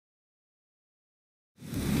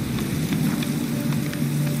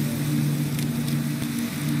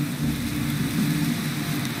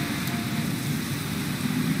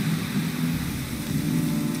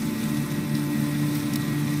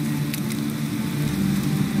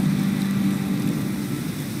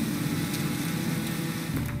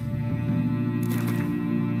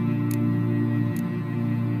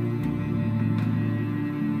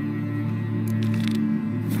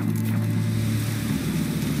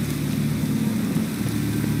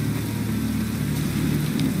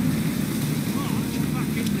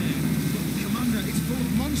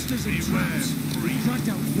monsters and traps. Dragged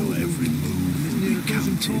out Your every move there's will near a be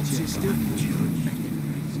dozen counted corpses still. and judged.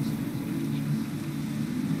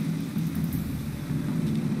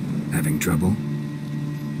 Having trouble?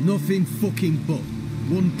 Nothing fucking but.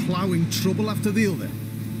 One ploughing trouble after the other.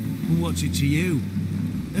 What's it to you?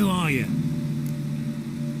 Who are you?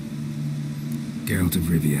 Geralt of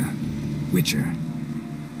Rivia. Witcher.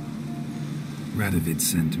 Radovid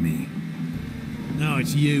sent me. No,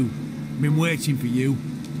 it's you. Been waiting for you.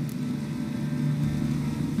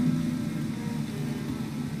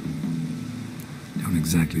 Don't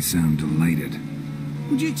exactly sound delighted.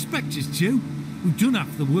 Would you expect us to? We've done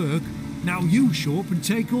half the work. Now you show up and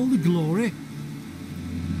take all the glory.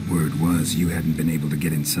 Word was you hadn't been able to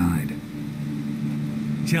get inside.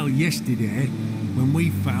 Till yesterday, when we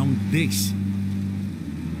found this.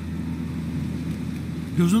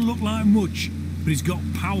 Doesn't look like much, but it's got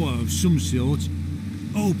power of some sort.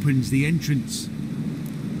 Opens the entrance.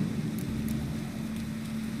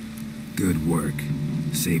 Good work.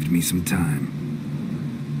 Saved me some time.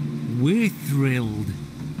 We're thrilled.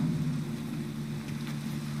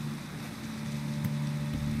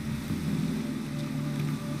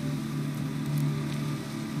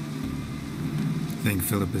 Think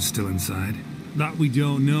Philip is still inside? That we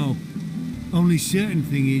don't know. Only certain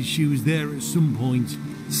thing is she was there at some point.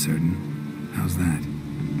 Certain? How's that?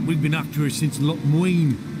 We've been after her since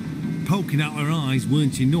Lochmuine. Poking out her eyes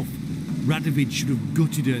weren't enough. Radovid should have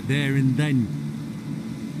gutted her there and then.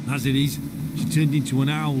 As it is, she turned into an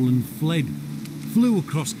owl and fled. Flew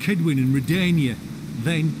across Kedwin and Redania,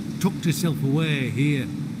 then tucked herself away here.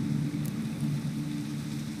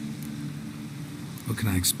 What can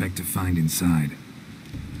I expect to find inside?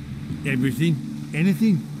 Everything.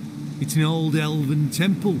 Anything. It's an old elven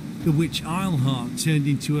temple, the witch Eilhart turned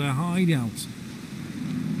into her hideout.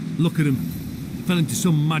 Look at him. Fell into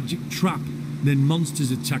some magic trap, then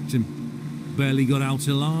monsters attacked him. Barely got out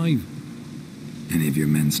alive. Any of your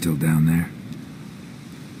men still down there?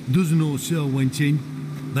 Dozen or so went in.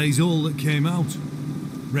 They's all that came out.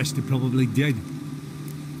 Rest are probably dead.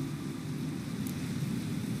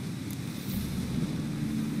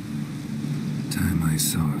 Time I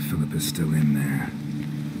saw Philip is still in there.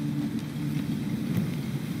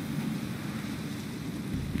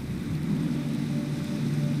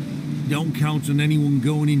 Don't count on anyone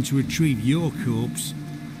going in to retrieve your corpse.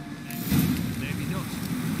 Maybe not.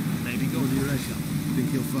 Maybe go. What do you reckon?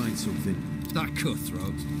 Think he'll find something? That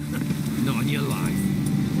cutthroat. Not in your life.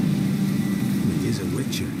 He is a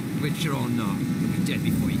witcher. Witcher or not, you'll be dead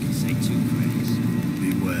before you can say two prayers.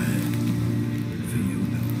 Beware. For you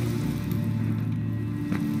know.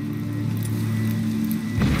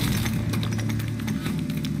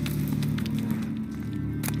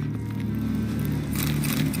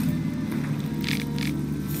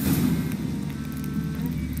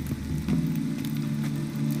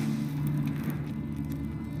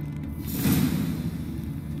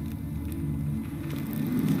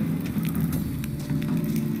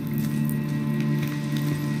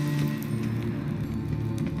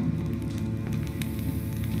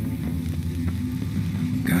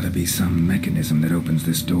 Gotta be some mechanism that opens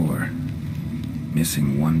this door.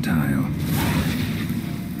 Missing one tile.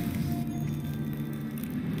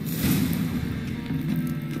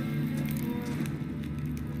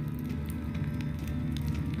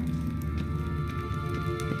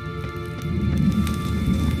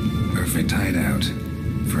 Perfect hideout.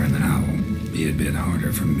 For an owl. Be a bit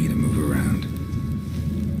harder for me to move around.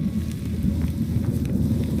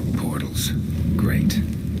 Portals. Great.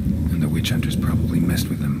 And the witch hunters probably messed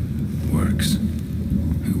with them. Works.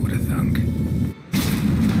 Who would have thunk?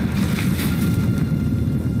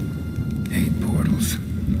 8 portals.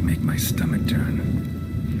 Make my stomach turn.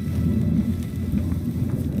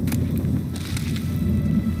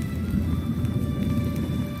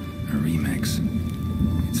 A remix.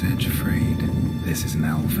 It's edge frayed. This is an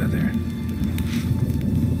owl feather.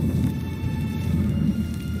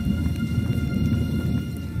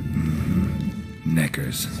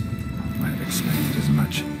 Neckers. Might have expected as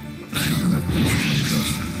much.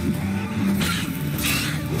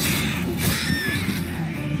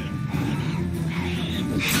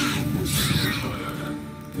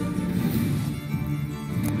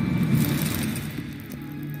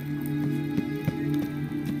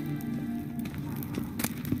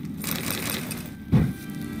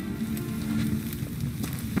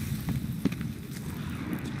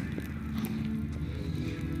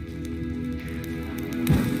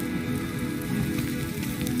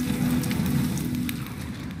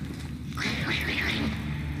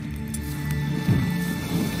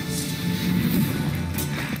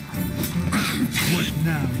 What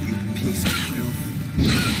now, you piece of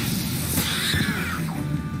filth?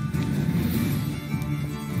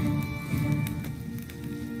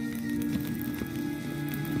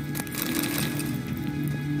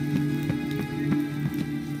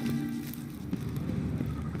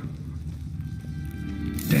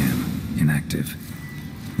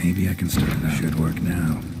 can start it up. Should work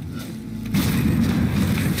now. Did it.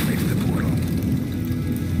 Activated the portal.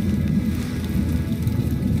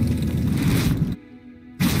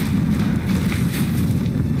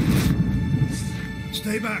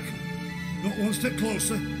 Stay back. Not one step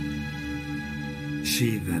closer.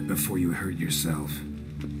 Sheathe that before you hurt yourself.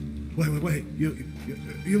 Wait.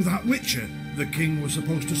 You that Witcher the king was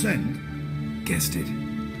supposed to send? Guessed it.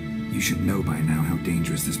 You should know by now how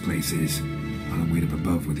dangerous this place is. I'll wait up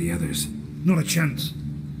above with the others. Not a chance.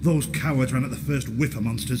 Those cowards ran at the first whiff of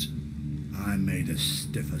monsters. I'm made of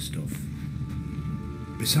stiffer stuff.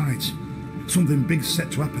 Besides, something big's set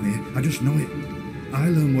to happen here. I just know it. I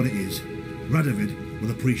learn what it is. Radovid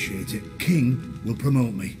will appreciate it. King will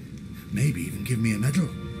promote me. Maybe even give me a medal.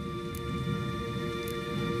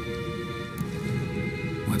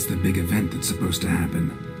 What's the big event that's supposed to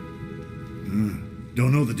happen?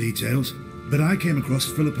 Don't know the details, but I came across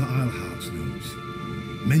Philippa Eilhart's notes.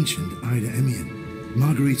 Mentioned Ida Emian,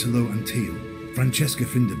 Margarita Lo Antio, Francesca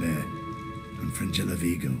Finderbear, and Frangella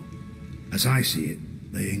Vigo. As I see it,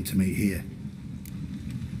 they aim to meet here.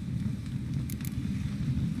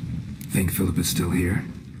 Think Philippa's still here?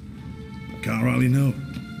 Can't rightly know.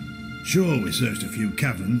 Sure, we searched a few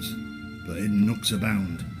caverns, but hidden nooks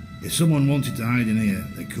abound. If someone wanted to hide in here,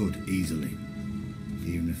 they could easily.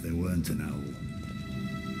 Even if they weren't an owl.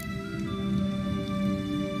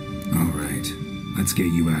 All right. Let's get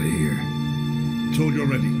you out of here. Told you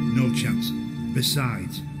already, no chance.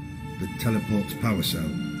 Besides, the teleport's power cell,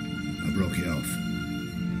 I broke it off.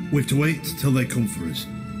 We've to wait till they come for us.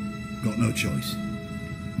 Got no choice.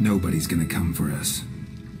 Nobody's gonna come for us.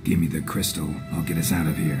 Give me the crystal, I'll get us out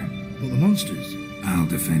of here. But the monsters? I'll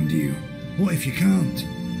defend you. What if you can't?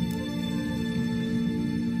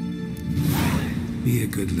 Be a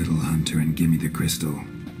good little hunter and give me the crystal.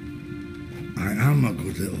 I am a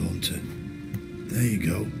good little hunter. There you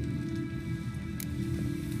go.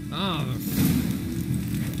 Ah.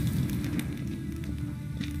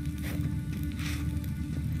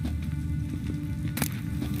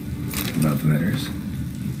 Love letters.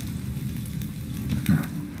 Huh.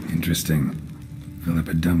 Interesting.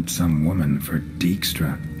 Philippa dumped some woman for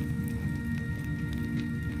Dijkstra.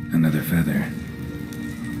 Another feather.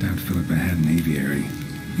 Doubt Philippa had an aviary.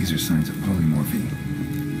 These are signs of polymorphy.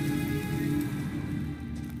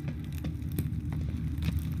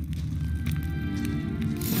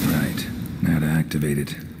 Right. Now to activate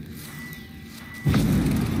it.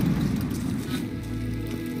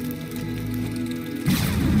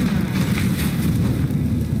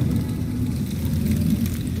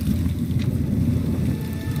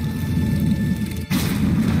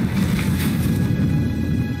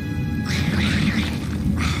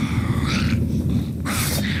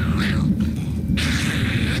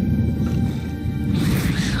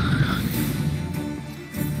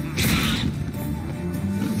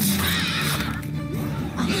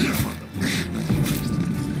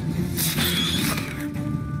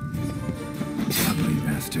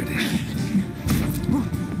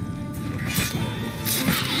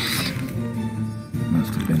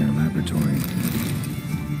 Must have been her laboratory.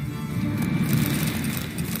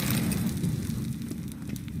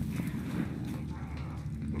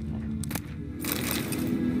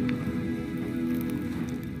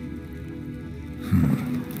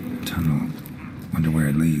 Tunnel. Wonder where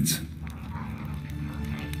it leads.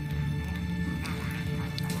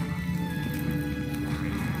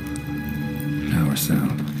 Power cell.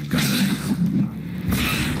 Got it.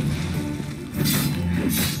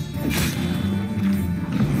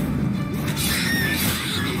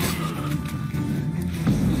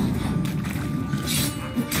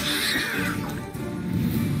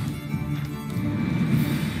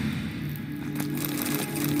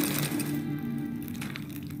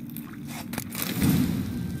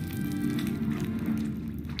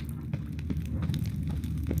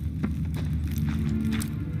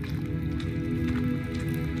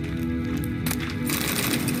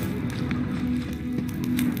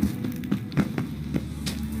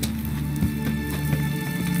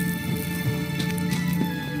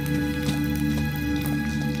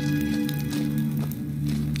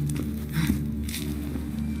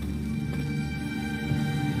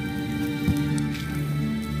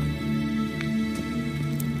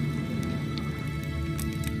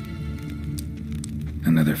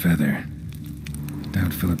 Another feather.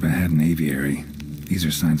 Doubt Philippa had an aviary. These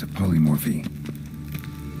are signs of polymorphy.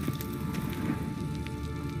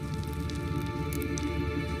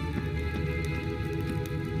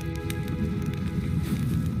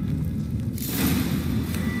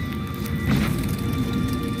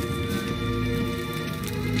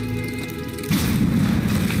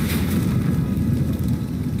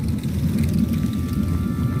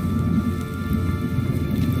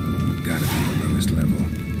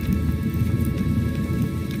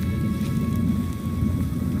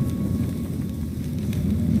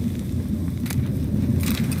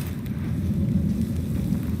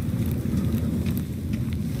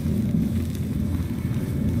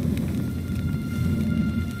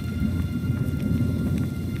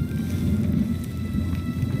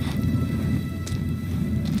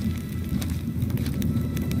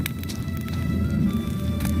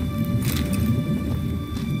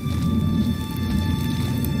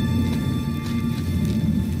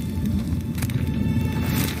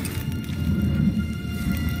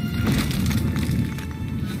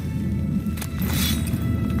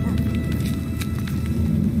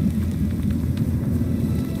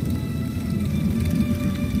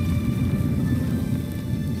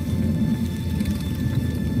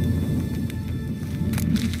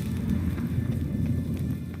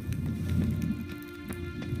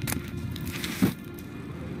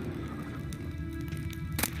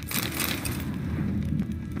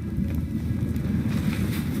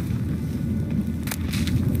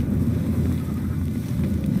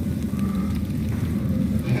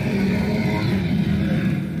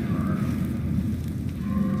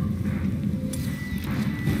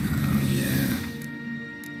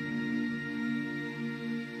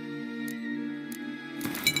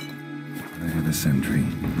 a sentry,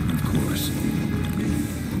 of course.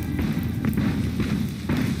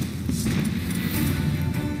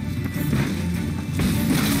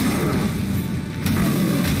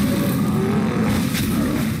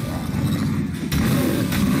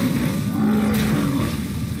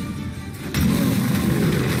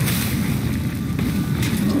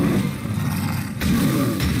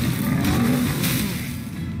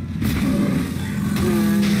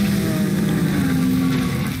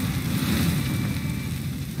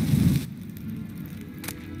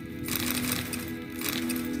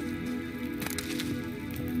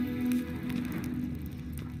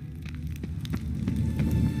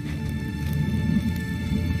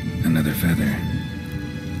 Another feather.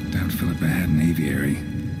 Doubt Philippa had an aviary.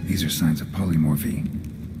 These are signs of polymorphy.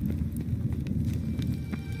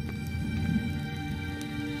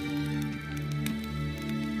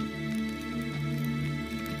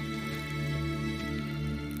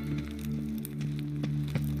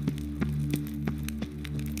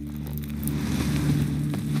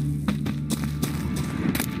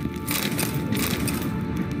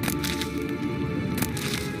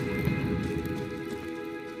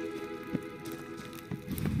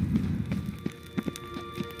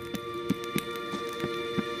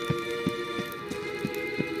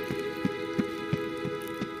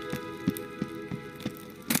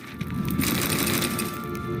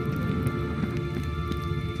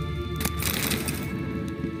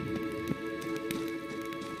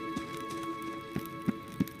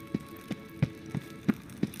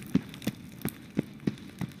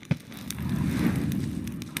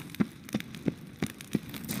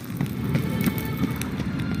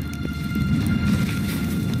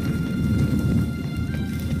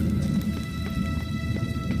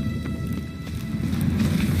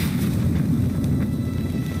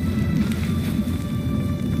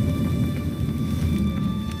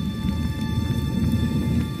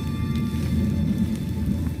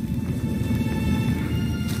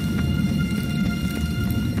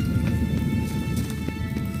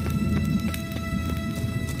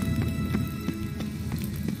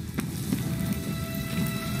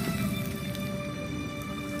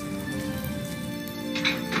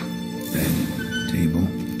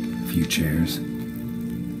 Chairs.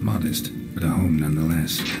 Modest, but a home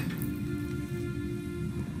nonetheless.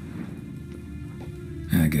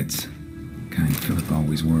 Agates. Kind Philippa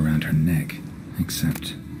always wore around her neck.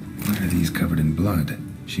 Except, why are these covered in blood?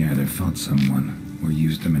 She either fought someone, or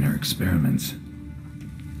used them in her experiments.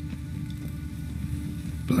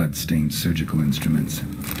 Blood-stained surgical instruments.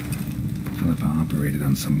 Philippa operated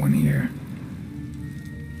on someone here.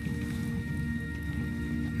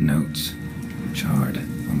 Notes. Charred.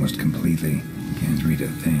 Almost completely. Can't read a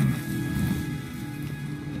thing.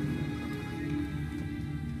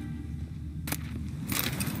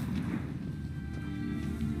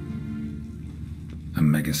 A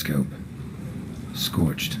megascope.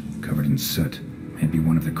 Scorched, covered in soot. Maybe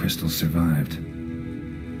one of the crystals survived.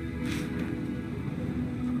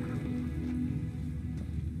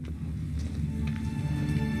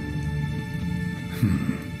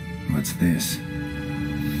 What's this?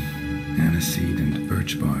 Aniseed and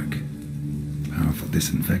birch bark. Powerful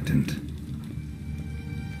disinfectant.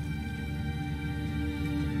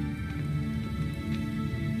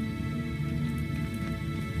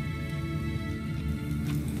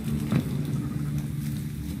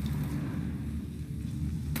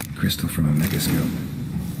 Crystal from a megascope.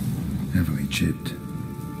 Heavily chipped.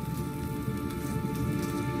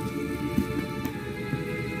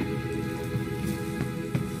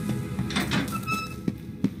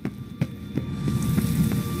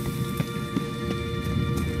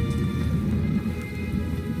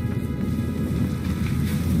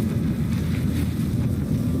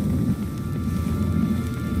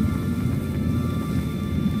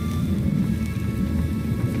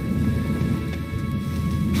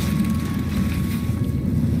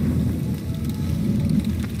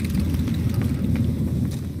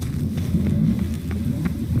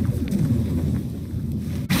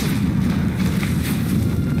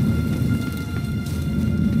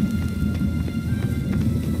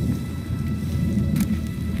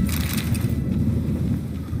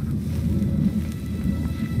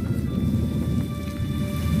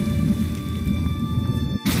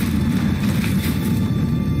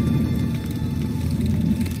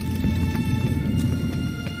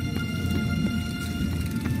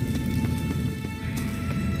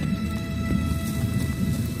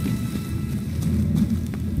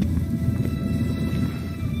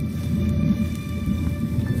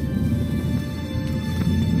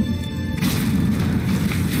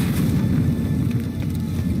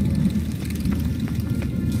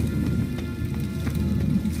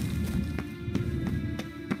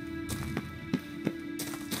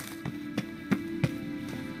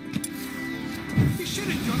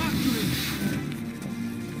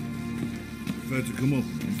 Prefer to come up,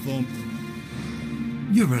 inform.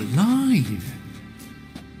 You're alive!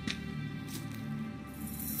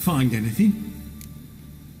 Find anything?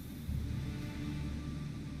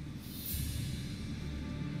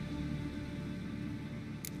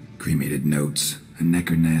 Cremated notes, a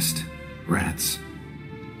necker nest, rats.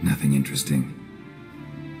 Nothing interesting.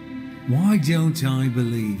 Why don't I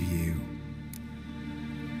believe you?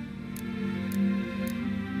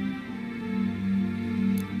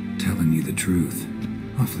 Telling you the truth.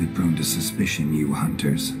 Awfully prone to suspicion, you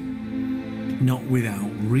hunters. Not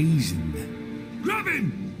without reason. Grab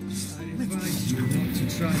him!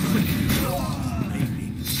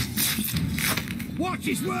 Watch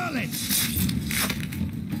his whirling!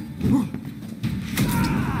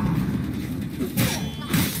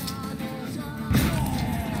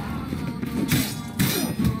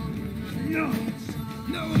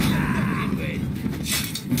 No fucking win!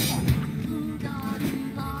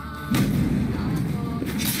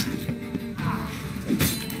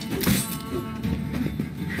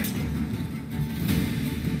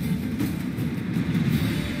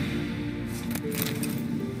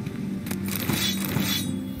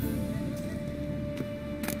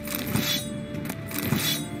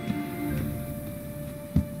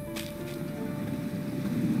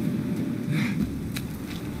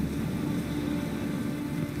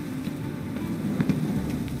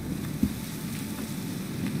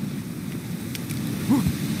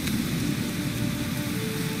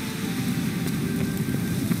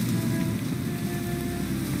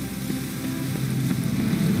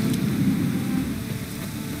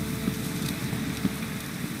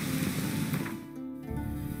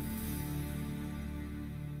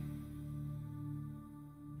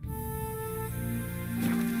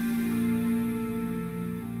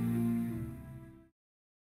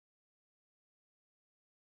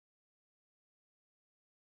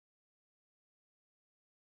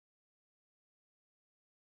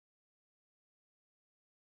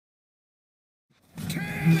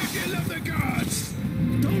 If you love the gods,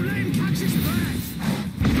 don't let him catch his breath.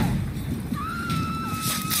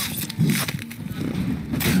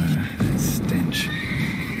 That stench.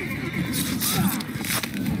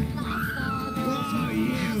 Oh,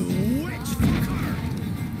 you witch fucker!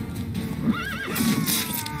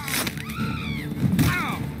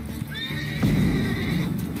 Ow!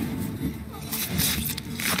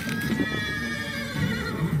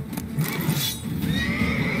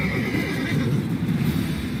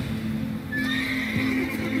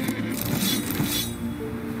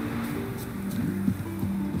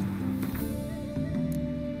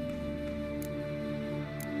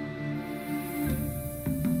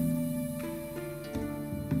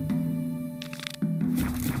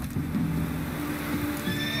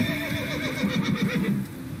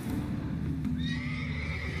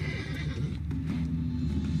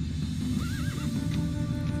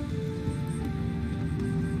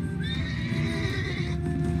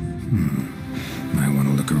 Might want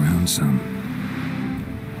to look around some.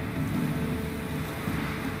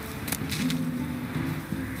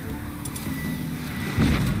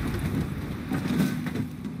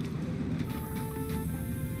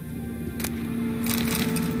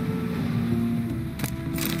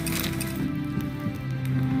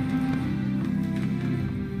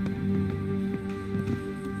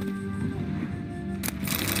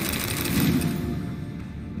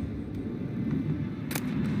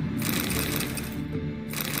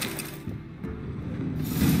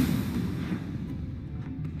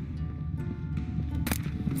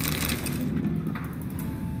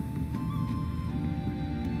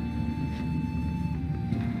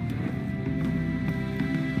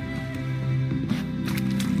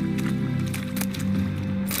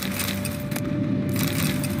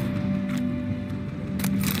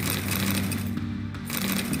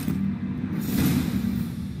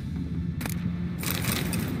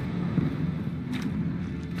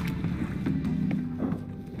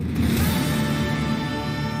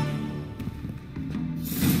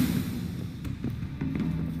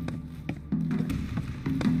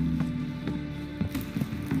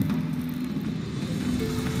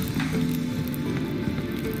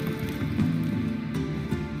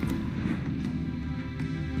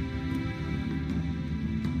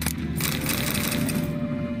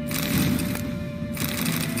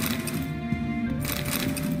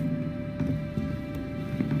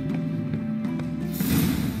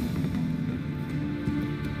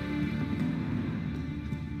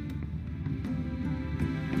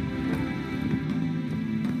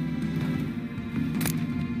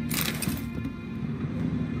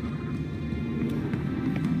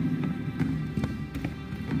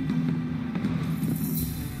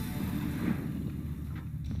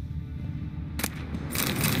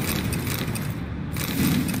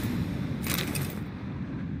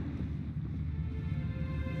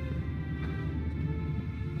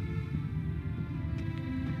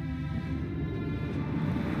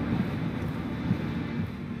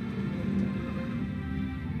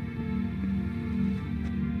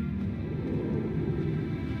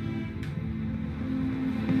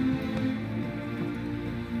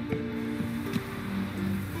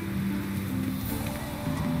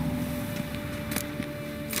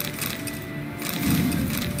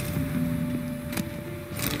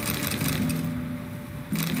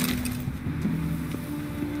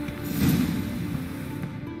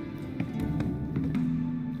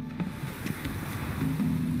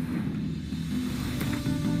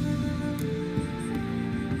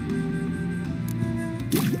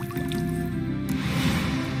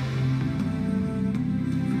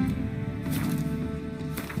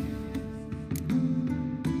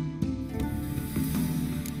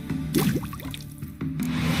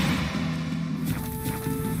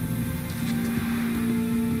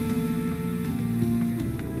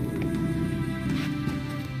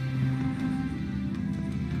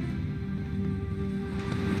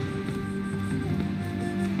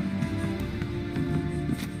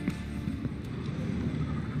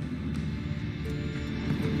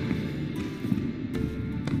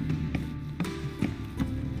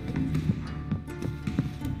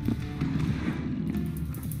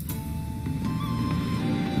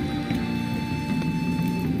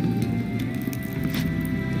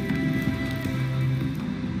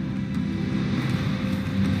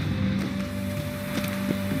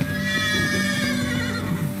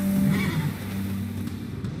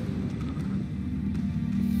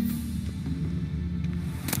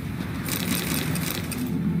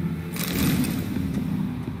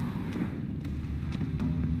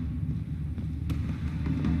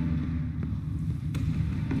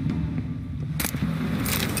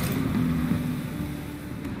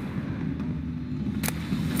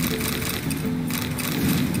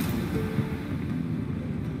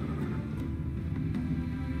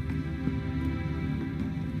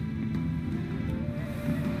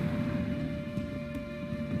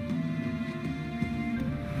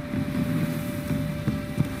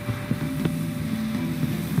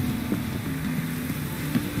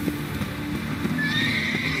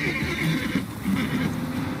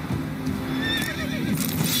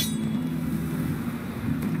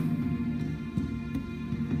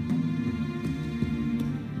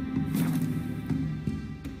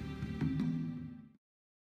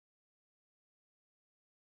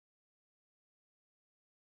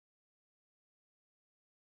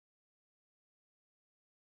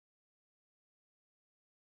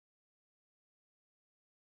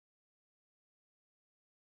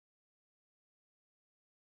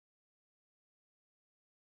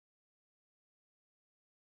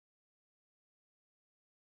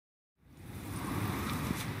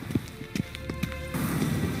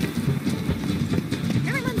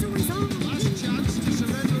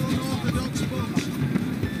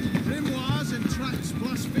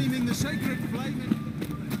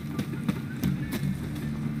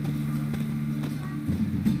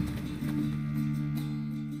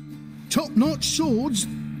 Top-notch swords?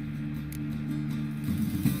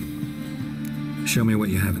 Show me what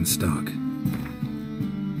you have in stock.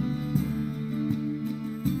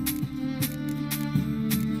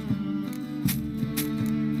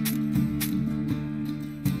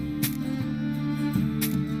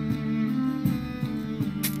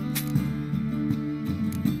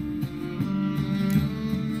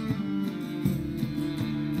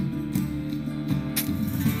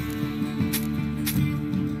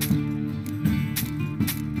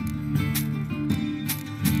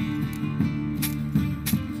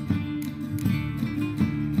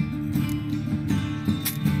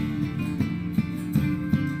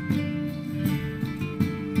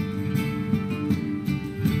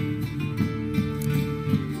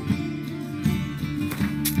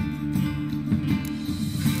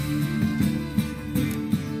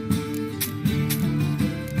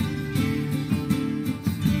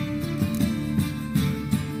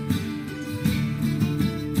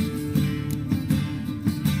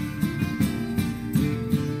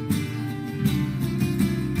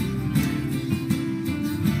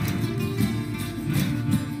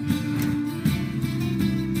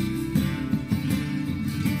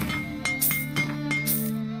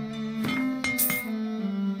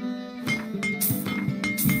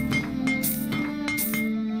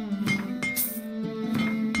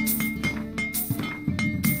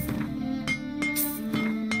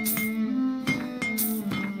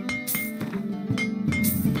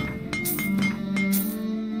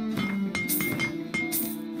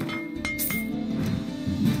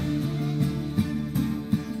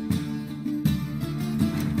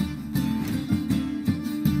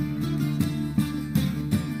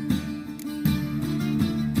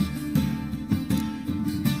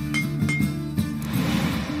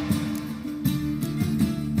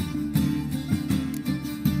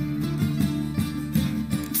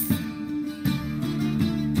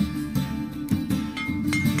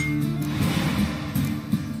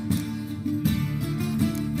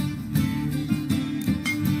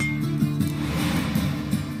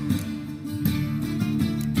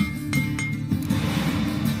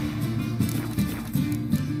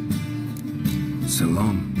 So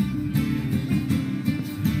long.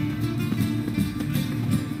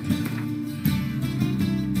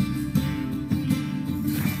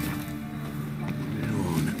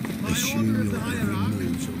 assume your every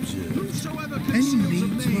move's observed. Any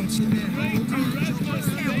needs, Master?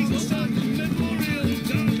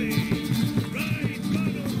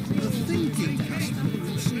 The thinking customer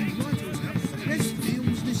will see right us. Best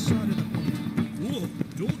deals this side of the pond. Whoa,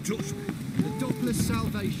 don't touch me. The Doppler's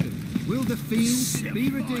salvation. Will the fields be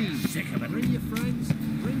redeemed? Bring your friends,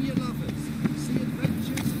 bring your lovers. See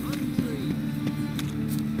adventures undreamed.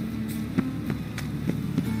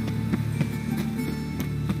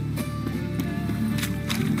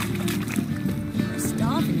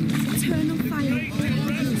 Starving, eternal fire.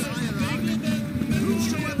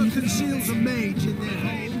 Whosoever conceals a mage in their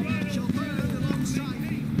home shall burn alongside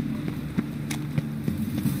me.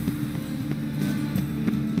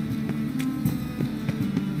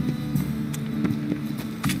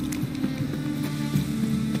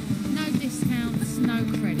 No discounts, no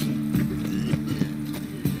credit.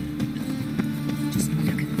 Just look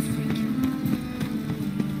at the freak.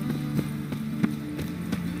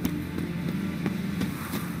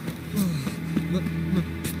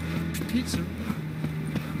 Pizza.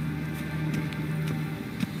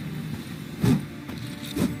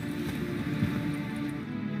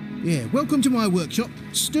 Yeah, welcome to my workshop.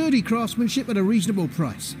 Sturdy craftsmanship at a reasonable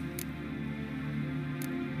price.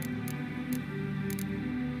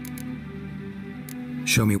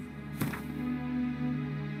 Show me.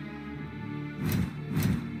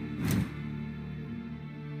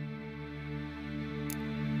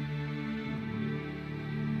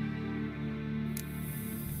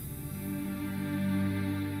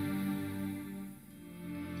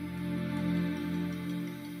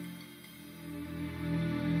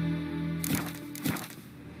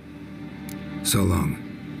 So long.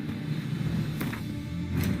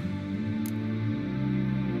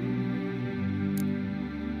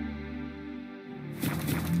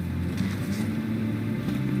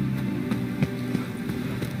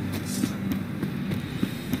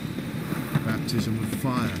 Baptism of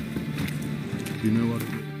fire. You know what?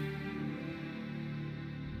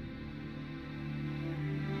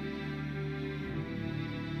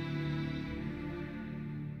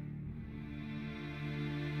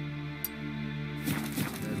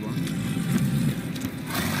 There's one.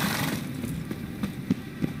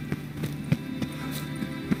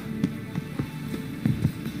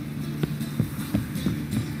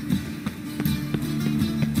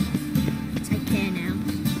 Take care now.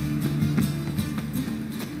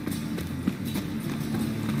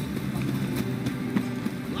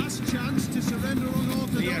 Last chance to surrender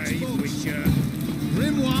unorthodox books.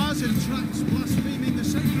 Grimoires and tracts blaspheming the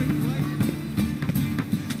sacred flame.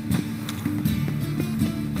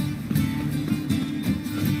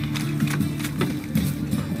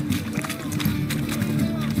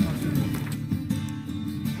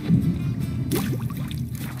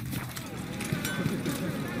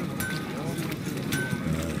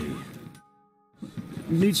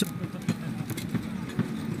 Need some.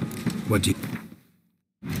 What do you...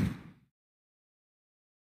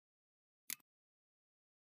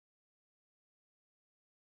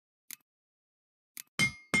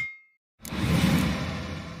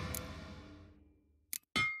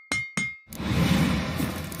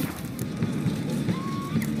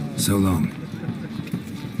 So long.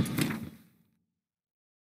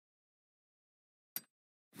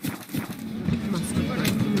 Must have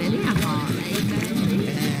broken many a heart, eh?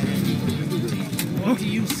 What do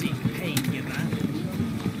you see paying you that?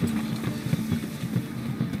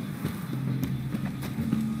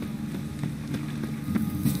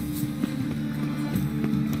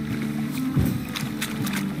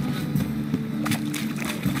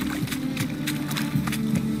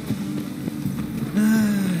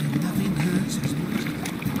 Nothing hurts as much.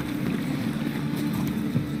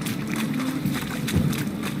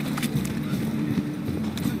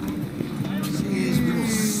 Here's more.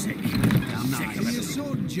 Damn nice. Your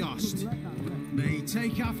sword just. May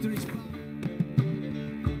take after its.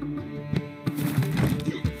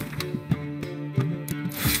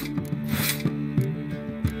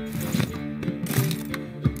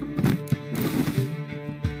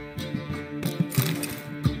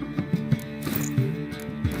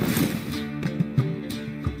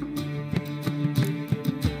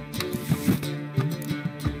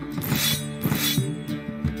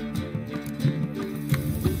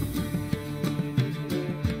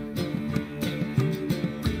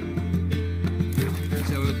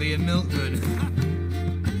 So it'll be a milkman.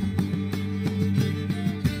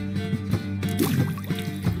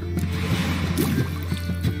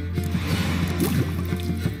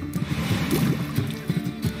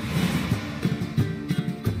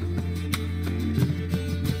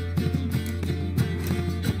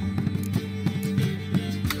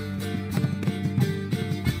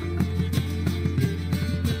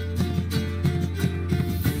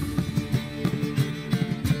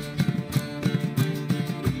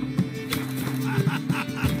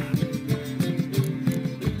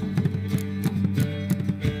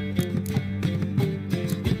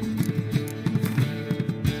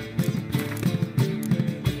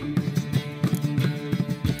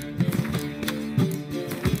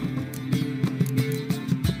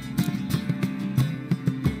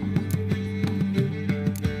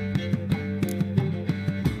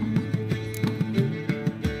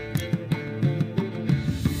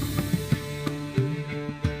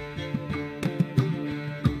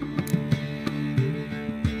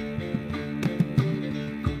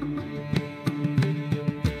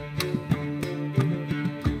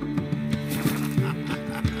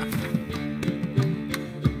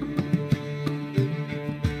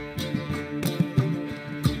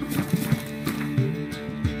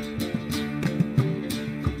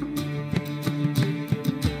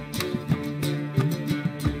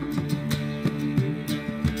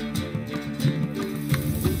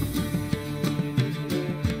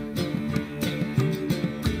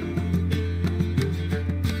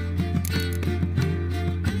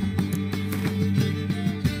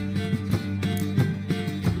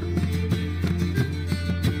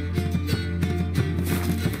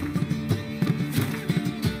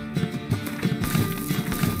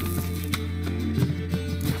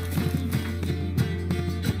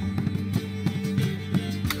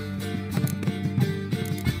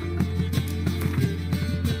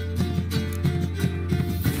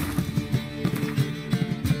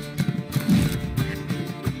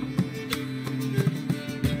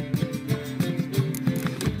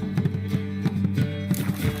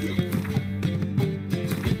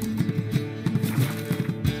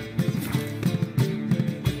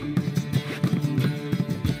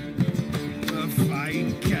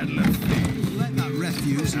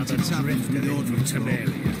 Let's have it from the order of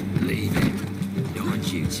Temeria. Leave it. You're on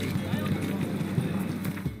duty.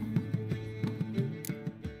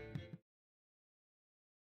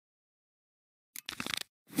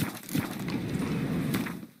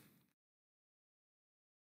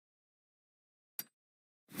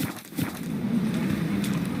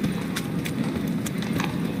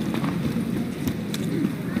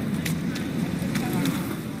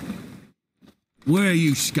 Where are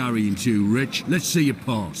you scurrying to, Rich? Let's see your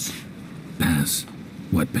pass. Pass?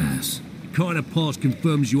 What pass? Kind of pass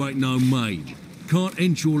confirms you ain't no mage. Can't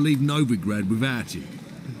enter or leave Novigrad without it.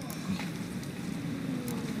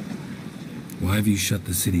 Why have you shut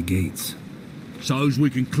the city gates? So's we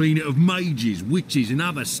can clean it of mages, witches and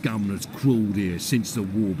other scum that's crawled here since the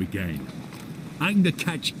war began. Aim to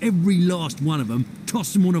catch every last one of them,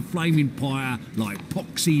 toss them on a flaming pyre like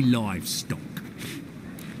poxy livestock.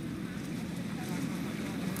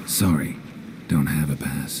 Sorry, don't have a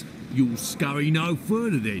pass. You'll scurry no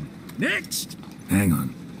further then. Next! Hang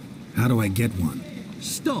on. How do I get one?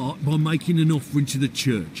 Start by making an offering to the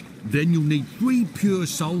church. Then you'll need 3 pure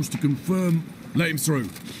souls to confirm... Let him through.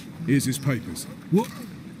 Here's his papers. What?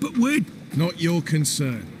 But we're... Not your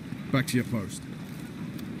concern. Back to your post.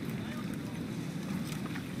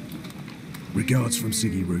 Regards from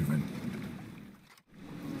Siggy Reuven.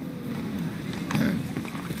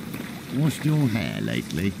 Washed your hair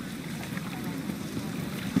lately?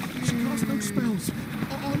 She casts no spells.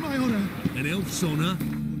 On my honour. An elf's honour.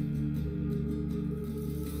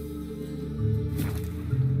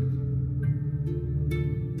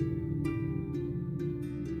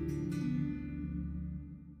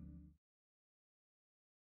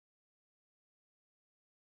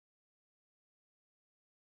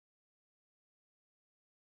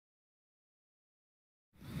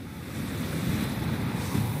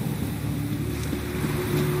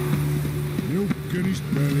 Milk in his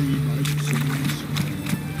belly makes sense.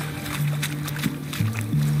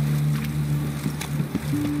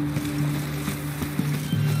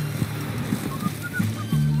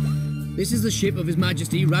 This is the ship of His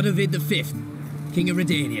Majesty Radovid V, King of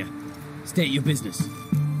Redania. State your business.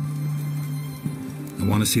 I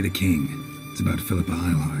want to see the king. It's about Philippa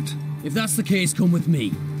Eilhart. If that's the case, come with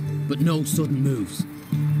me. But no sudden moves.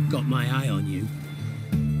 Got my eye on you.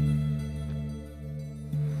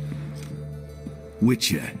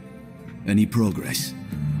 Witcher, any progress?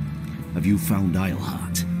 Have you found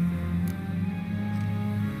Eilhart?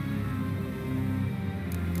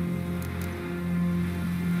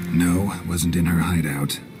 No, wasn't in her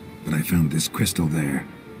hideout. But I found this crystal there.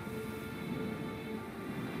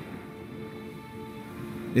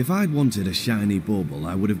 If I'd wanted a shiny bauble,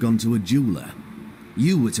 I would have gone to a jeweler.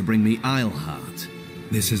 You were to bring me Eilhart.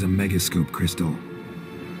 This is a megascope crystal.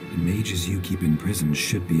 The mages you keep in prison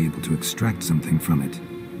should be able to extract something from it.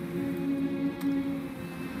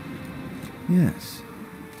 Yes.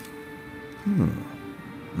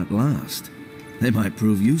 At last. They might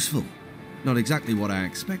prove useful. Not exactly what I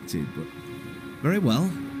expected, but... Very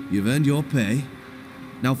well. You've earned your pay.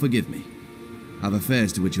 Now forgive me. I've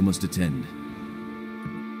affairs to which you must attend.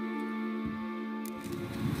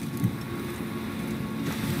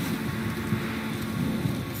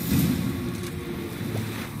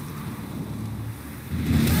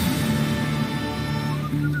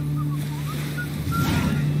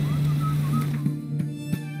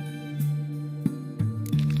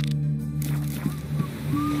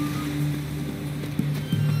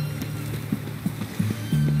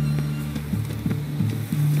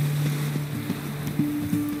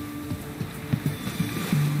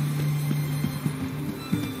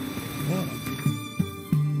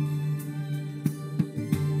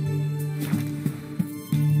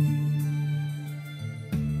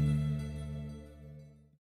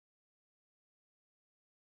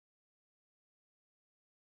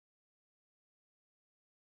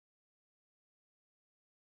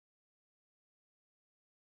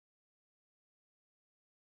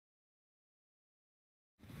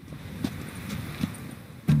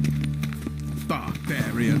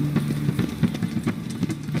 Barbarian.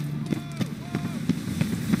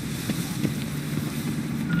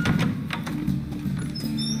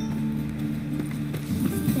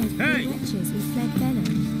 Hey! Wretches who fled Velen.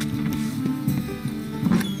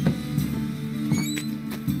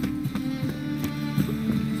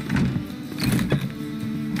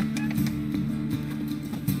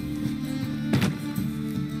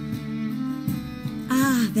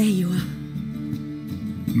 Ah, there you are.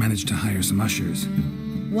 Managed to hire some ushers.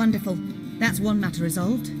 Wonderful. That's one matter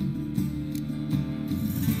resolved.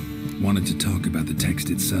 Wanted to talk about the text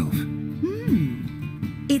itself.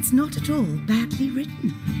 It's not at all badly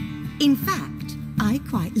written. In fact, I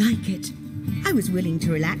quite like it. I was willing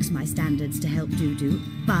to relax my standards to help Dudu,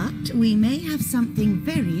 but we may have something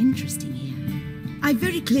very interesting here. I've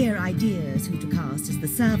very clear ideas who to cast as the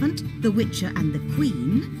servant, the witcher, and the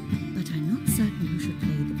queen, but I'm not certain who should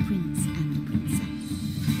play the prince and the princess.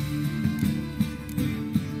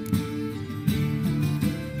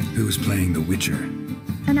 Who's playing the witcher?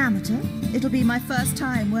 An amateur. It'll be my first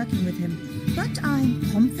time working with him, but I'm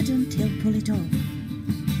confident he'll pull it off.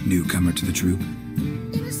 Newcomer to the troupe?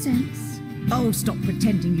 In a sense. Oh, stop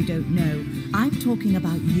pretending you don't know. I'm talking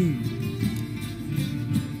about you.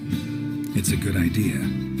 It's a good idea.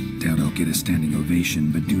 Doubt I'll get a standing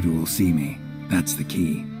ovation, but Dudu will see me. That's the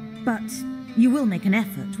key. But you will make an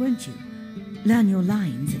effort, won't you? Learn your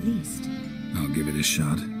lines, at least. I'll give it a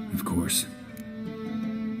shot, of course.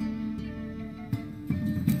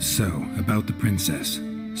 So, about the princess.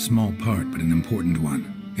 Small part, but an important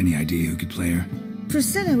one. Any idea who could play her?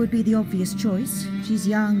 Priscilla would be the obvious choice. She's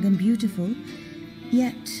young and beautiful.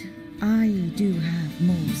 Yet, I do have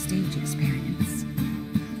more stage experience.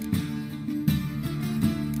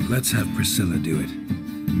 Let's have Priscilla do it.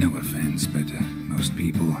 No offense, but most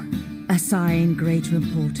people... Assign greater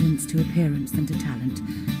importance to appearance than to talent.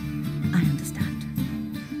 I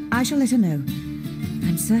understand. I shall let her know.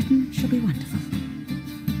 I'm certain she'll be wonderful.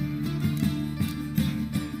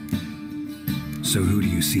 So who do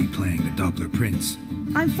you see playing the Doppler Prince?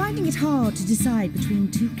 I'm finding it hard to decide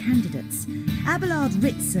between two candidates. Abelard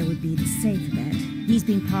Ritzer would be the safer bet. He's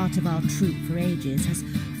been part of our troupe for ages, has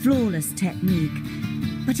flawless technique,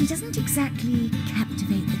 but he doesn't exactly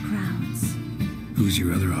captivate the crowds. Who's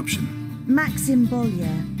your other option? Maxim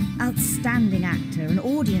Bollier, outstanding actor, and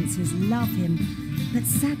audiences love him. But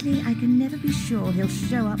sadly, I can never be sure he'll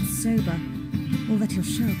show up sober, or that he'll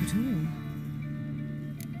show up at all.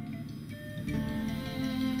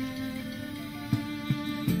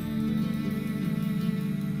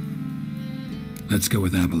 Let's go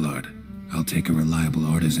with Abelard. I'll take a reliable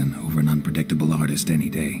artisan over an unpredictable artist any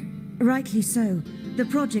day. Rightly so. The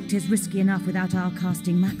project is risky enough without our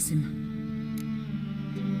casting Maxim.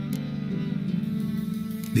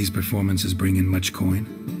 These performances bring in much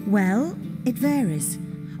coin? Well, it varies.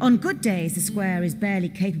 On good days, the square is barely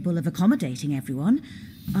capable of accommodating everyone.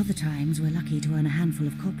 Other times, we're lucky to earn a handful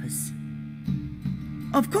of coppers.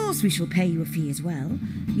 Of course, we shall pay you a fee as well.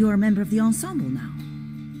 You're a member of the ensemble now.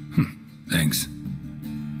 Thanks.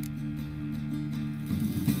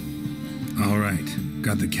 All right,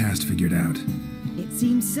 got the cast figured out. It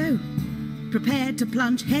seems so. Prepared to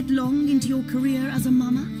plunge headlong into your career as a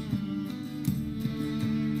mama?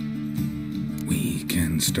 We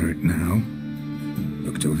can start now.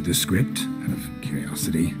 Looked over the script, out of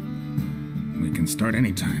curiosity. We can start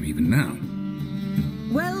anytime, even now.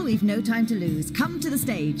 Well, we've no time to lose. Come to the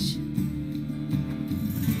stage.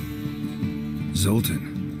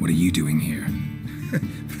 Zoltan, what are you doing here?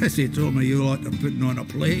 Prissy told me you liked to putting on a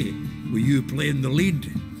play. Were you playing the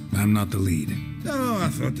lead? I'm not the lead. Oh, I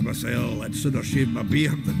thought to myself, I'd sooner shave my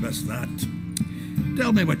beard than miss that.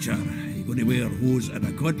 Tell me, Witcher, you going to wear hose and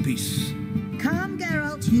a codpiece? Come,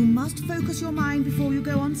 Geralt. You must focus your mind before you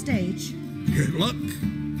go on stage. Good luck.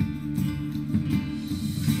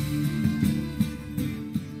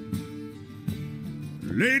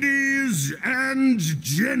 Ladies and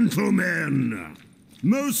gentlemen,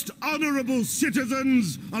 most honorable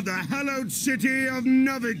citizens of the hallowed city of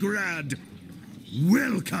Novigrad,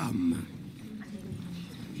 welcome.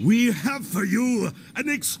 We have for you an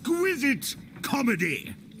exquisite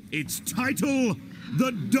comedy. Its title,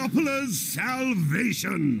 The Doppler's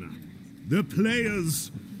Salvation. The players,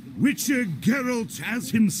 Witcher Geralt as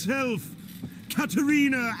himself,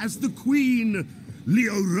 Katerina as the Queen,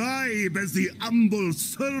 Leo Raib as the humble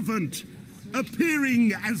servant,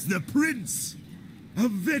 appearing as the Prince, a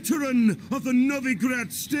veteran of the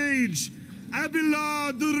Novigrad stage,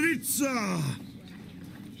 Abelard Ritzer.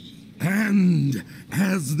 And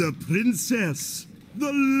as the Princess,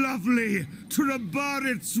 the lovely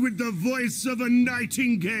Trabaritz with the voice of a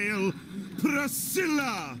nightingale,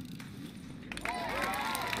 Priscilla.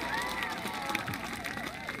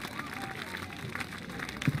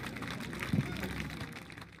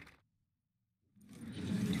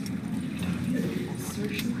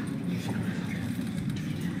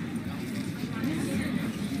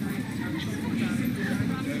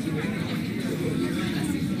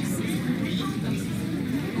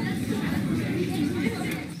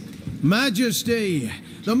 Majesty,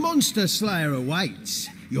 the monster slayer awaits.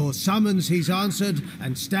 Your summons he's answered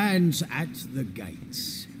and stands at the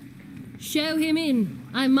gates. Show him in.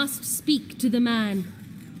 I must speak to the man.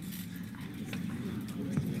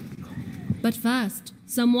 But first,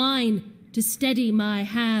 some wine to steady my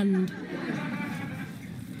hand.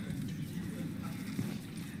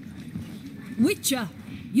 Witcher,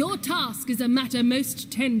 your task is a matter most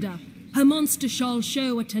tender. A monster shall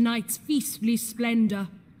show at tonight's feastly splendor.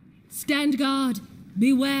 Stand guard,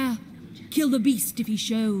 beware, kill the beast if he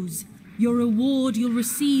shows. Your reward you'll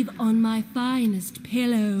receive on my finest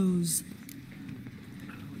pillows.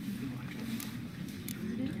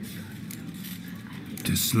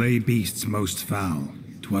 To slay beasts most foul,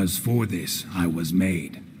 'twas for this I was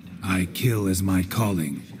made. I kill as my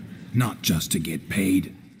calling, not just to get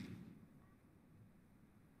paid.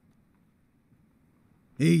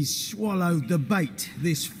 He's swallowed the bait,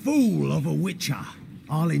 this fool of a Witcher.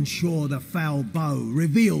 I'll ensure the foul bow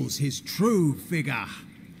reveals his true figure.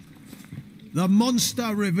 The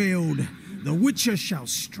monster revealed, the Witcher shall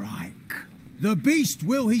strike. The beast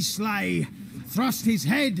will he slay, thrust his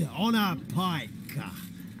head on a pike.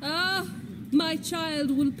 Ah, my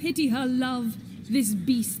child will pity her love, this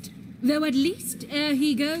beast. Though at least, ere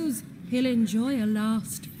he goes, he'll enjoy a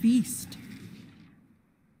last feast.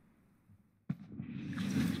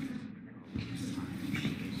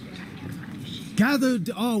 Gathered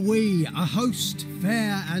are we, a host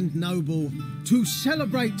fair and noble, to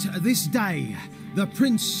celebrate this day, the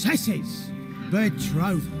princess's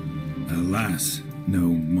betrothal. Alas, no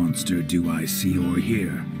monster do I see or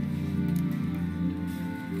hear.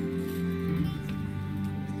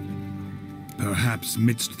 Perhaps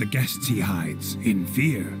midst the guests he hides, in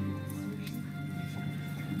fear.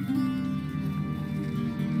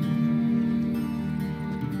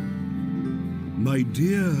 My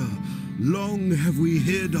dear, long have we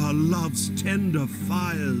hid our love's tender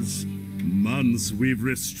fires. Months we've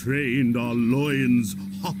restrained our loins'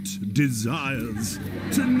 hot desires.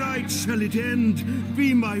 Tonight shall it end,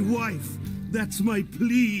 be my wife, that's my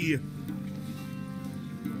plea.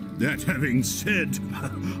 That having said,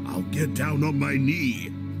 I'll get down on my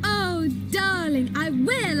knee. Oh, darling, I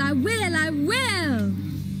will!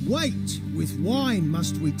 Wait, with wine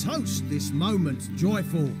must we toast this moment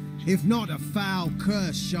joyful. If not, a foul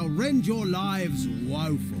curse shall rend your lives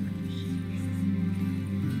woeful.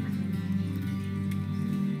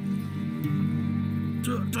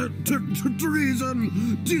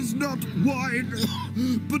 Treason! 'Tis not wine,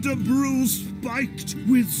 but a brew spiked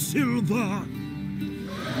with silver.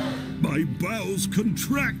 My bowels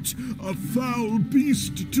contract, a foul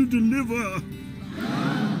beast to deliver.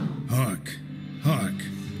 Hark, hark,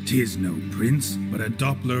 'tis no prince, but a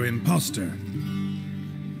Doppler impostor.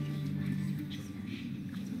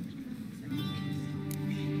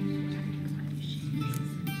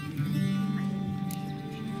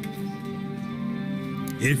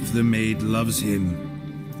 If the maid loves him,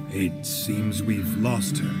 it seems we've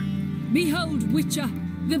lost her. Behold, Witcher,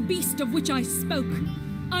 the beast of which I spoke.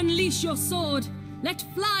 Unleash your sword. Let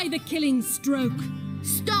fly the killing stroke.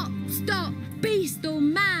 Stop, stop, beast or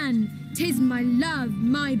man. 'Tis my love,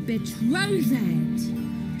 my betrothed.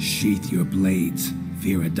 Sheath your blades,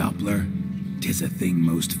 fear a Doppler. 'Tis a thing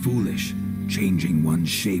most foolish. Changing one's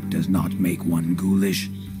shape does not make one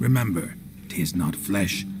ghoulish. Remember, 'tis not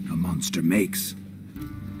flesh a monster makes.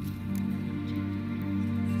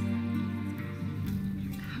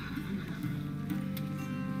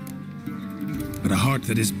 But a heart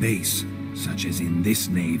that is base, such as in this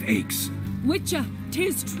knave aches. Witcher,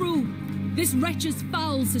 'tis true. This wretch's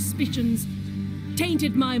foul suspicions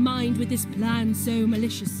tainted my mind with this plan so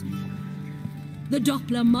malicious. The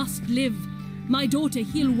Doppler must live. My daughter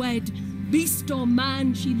he'll wed. Beast or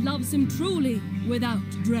man, she loves him truly, without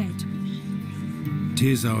dread.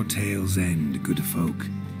 'Tis our tale's end, good folk,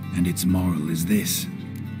 and its moral is this.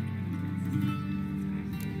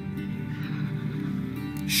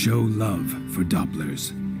 Show love for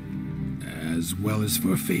Dopplers, as well as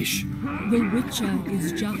for fish. The Witcher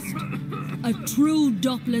is just a true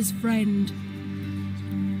Doppler's friend.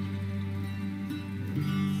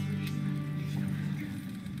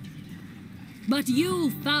 But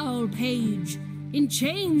you, foul page, in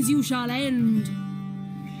chains you shall end.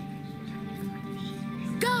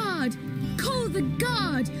 Guard! Call the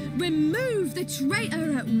guard! Remove the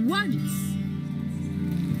traitor at once!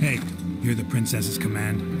 Hey, hear the princess's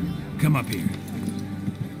command. Come up here.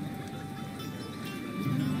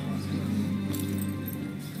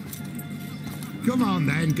 Come on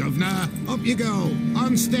then, Governor. Up you go.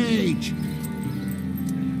 On stage.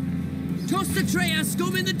 Toss the traitor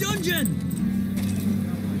scum in the dungeon!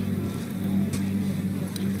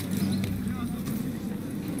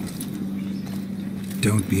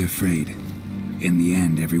 Don't be afraid. In the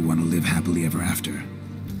end, everyone will live happily ever after.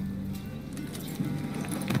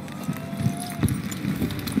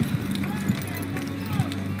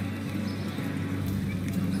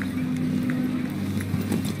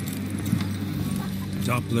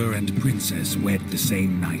 Doppler and Princess wed the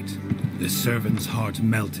same night. The servant's heart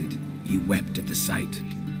melted. He wept at the sight.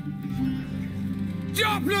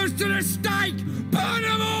 Dopplers to the stake! Burn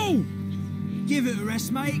them all! Give it a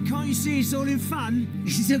rest, mate. Can't you see it's all in fun?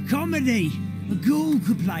 This is a comedy. A ghoul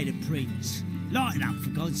could play the prince. Lighten up,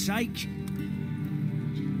 for God's sake.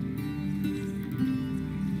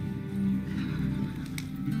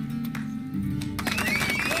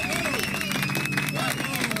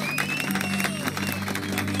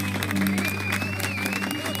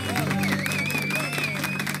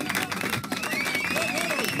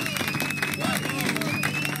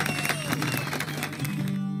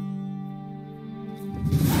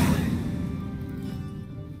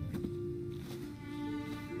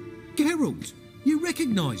 Geralt, you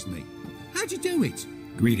recognized me. How'd you do it?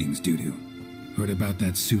 Greetings, Dudu. Heard about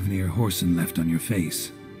that souvenir Whoreson left on your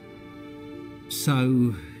face.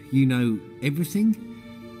 So, you know everything?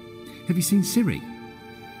 Have you seen Ciri?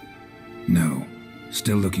 No.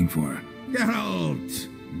 Still looking for her. Geralt!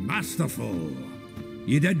 Masterful!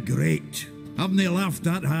 You did great. Haven't they laughed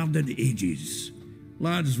that hard in ages?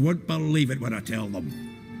 Lads won't believe it when I tell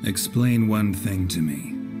them. Explain one thing to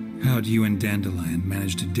me. How do you and Dandelion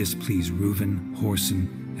manage to displease Reuven, Whoreson,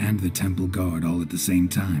 and the Temple Guard all at the same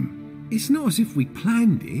time? It's not as if we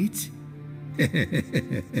planned it.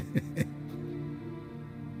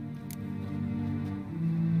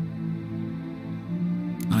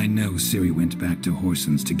 I know Ciri went back to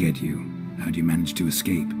Whoreson's to get you. How'd you manage to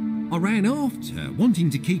escape? I ran after her,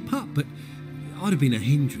 wanting to keep up, but I'd have been a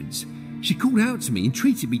hindrance. She called out to me and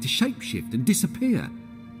treated me to shapeshift and disappear.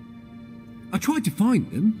 I tried to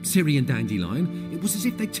find them, Ciri and Dandelion. It was as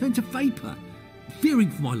if they turned to vapour.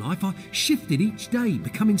 Fearing for my life, I shifted each day,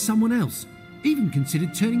 becoming someone else. Even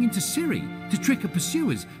considered turning into Ciri to trick her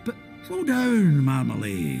pursuers, but... Slow down,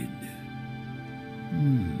 Marmalade.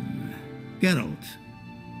 Geralt,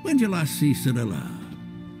 when did you last see Cirilla?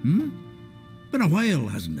 Been a while,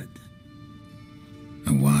 hasn't it?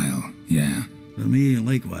 A while, yeah. For me,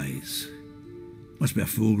 likewise. Must be a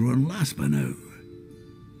full-grown lass by now.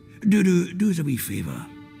 Do us a wee favour.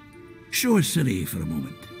 Show us Ciri for a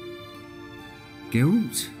moment.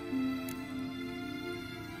 Geralt?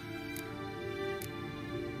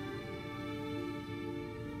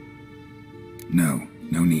 No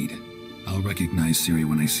need. I'll recognize Ciri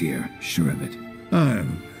when I see her, sure of it. I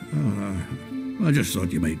just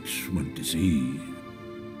thought you might want to see.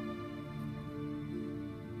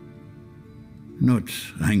 Not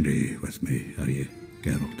angry with me, are you,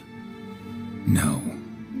 Geralt? No.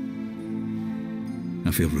 I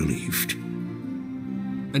feel relieved.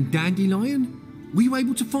 And Dandelion? Were you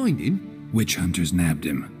able to find him? Witch hunters nabbed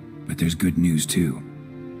him, but there's good news too.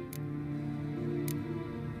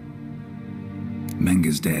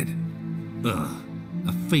 Menga's dead. Ugh,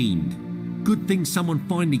 a fiend. Good thing someone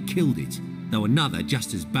finally killed it, though another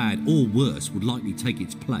just as bad or worse would likely take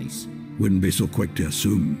its place. Wouldn't be so quick to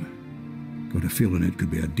assume. Got a feeling it could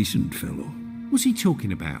be a decent fellow. What's he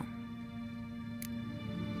talking about?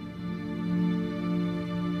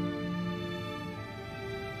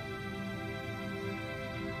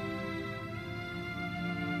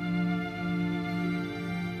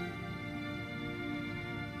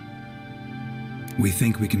 We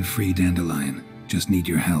think we can free Dandelion. Just need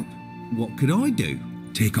your help. What could I do?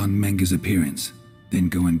 Take on Menga's appearance, then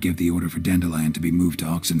go and give the order for Dandelion to be moved to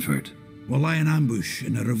Oxenfurt. We'll lie in ambush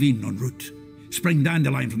in a ravine en route. Spring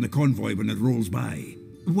Dandelion from the convoy when it rolls by.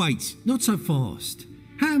 Wait, not so fast.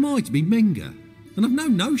 How am I to be Menga? And I've no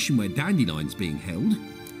notion where Dandelion's being held.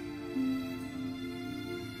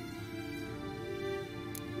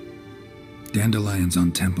 Dandelion's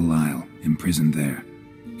on Temple Isle, imprisoned there.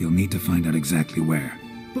 You'll need to find out exactly where.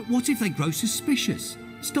 But what if they grow suspicious?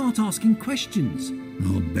 Start asking questions.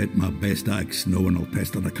 I'll bet my best axe no one will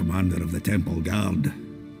pester the commander of the Temple Guard.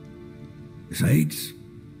 Besides,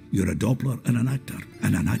 you're a Doppler and an actor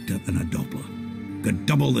and a Doppler. Got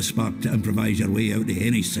double the spark to improvise your way out of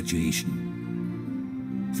any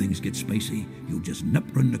situation. Things get spicy, you'll just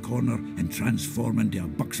nip round the corner and transform into a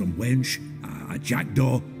buxom wench, a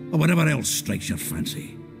jackdaw, or whatever else strikes your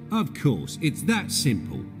fancy. Of course, it's that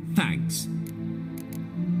simple. Thanks.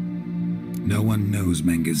 No one knows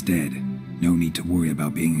Menga's dead. No need to worry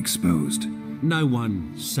about being exposed. No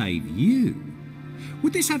one save you.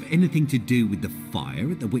 Would this have anything to do with the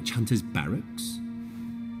fire at the witch hunters' barracks?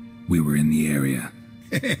 We were in the area.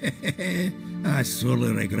 I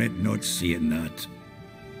sorely regret not seeing that.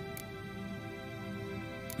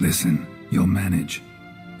 Listen, you'll manage.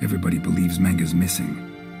 Everybody believes Menga's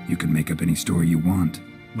missing. You can make up any story you want.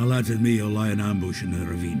 My lads and me will lie in ambush in the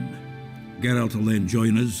ravine. Geralt will then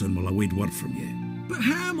join us and we'll await word from you. But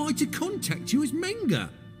how am I to contact you as Menga?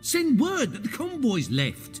 Send word that the convoy's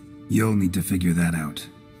left. You'll need to figure that out.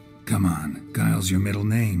 Come on, Guile's your middle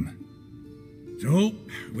name. So,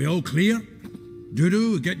 we all clear?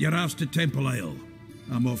 Dudu, get your ass to Temple Isle.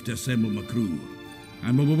 I'm off to assemble my crew.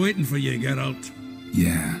 And we'll be waiting for you, Geralt.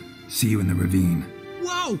 Yeah, see you in the ravine.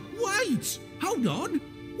 Whoa, wait! Hold on!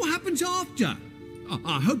 What happens after?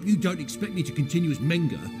 I hope you don't expect me to continue as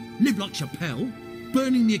Menger, live like Chappelle,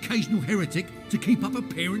 burning the occasional heretic to keep up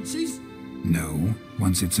appearances? No.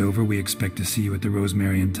 Once it's over, we expect to see you at the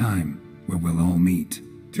Rosemary and Thyme, where we'll all meet.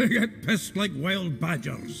 To get pissed like wild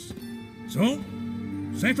badgers. So,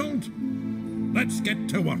 settled? Let's get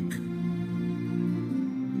to work.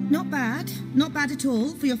 Not bad. Not bad at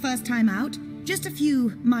all for your first time out. Just a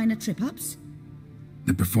few minor trip-ups.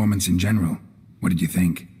 The performance in general, what did you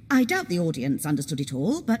think? I doubt the audience understood it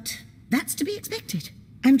all, but that's to be expected.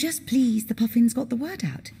 I'm just pleased the Puffins got the word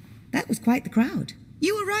out. That was quite the crowd.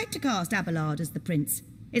 You were right to cast Abelard as the prince.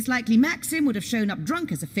 It's likely Maxim would have shown up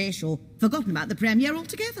drunk as a fish or forgotten about the premiere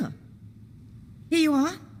altogether. Here you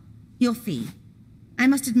are. Your fee. I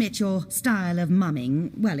must admit your style of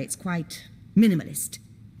mumming, well, it's quite minimalist.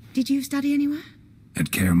 Did you study anywhere?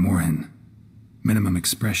 At Kaer Morhen. Minimum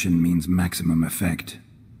expression means maximum effect.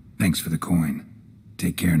 Thanks for the coin.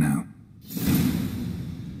 Take care now.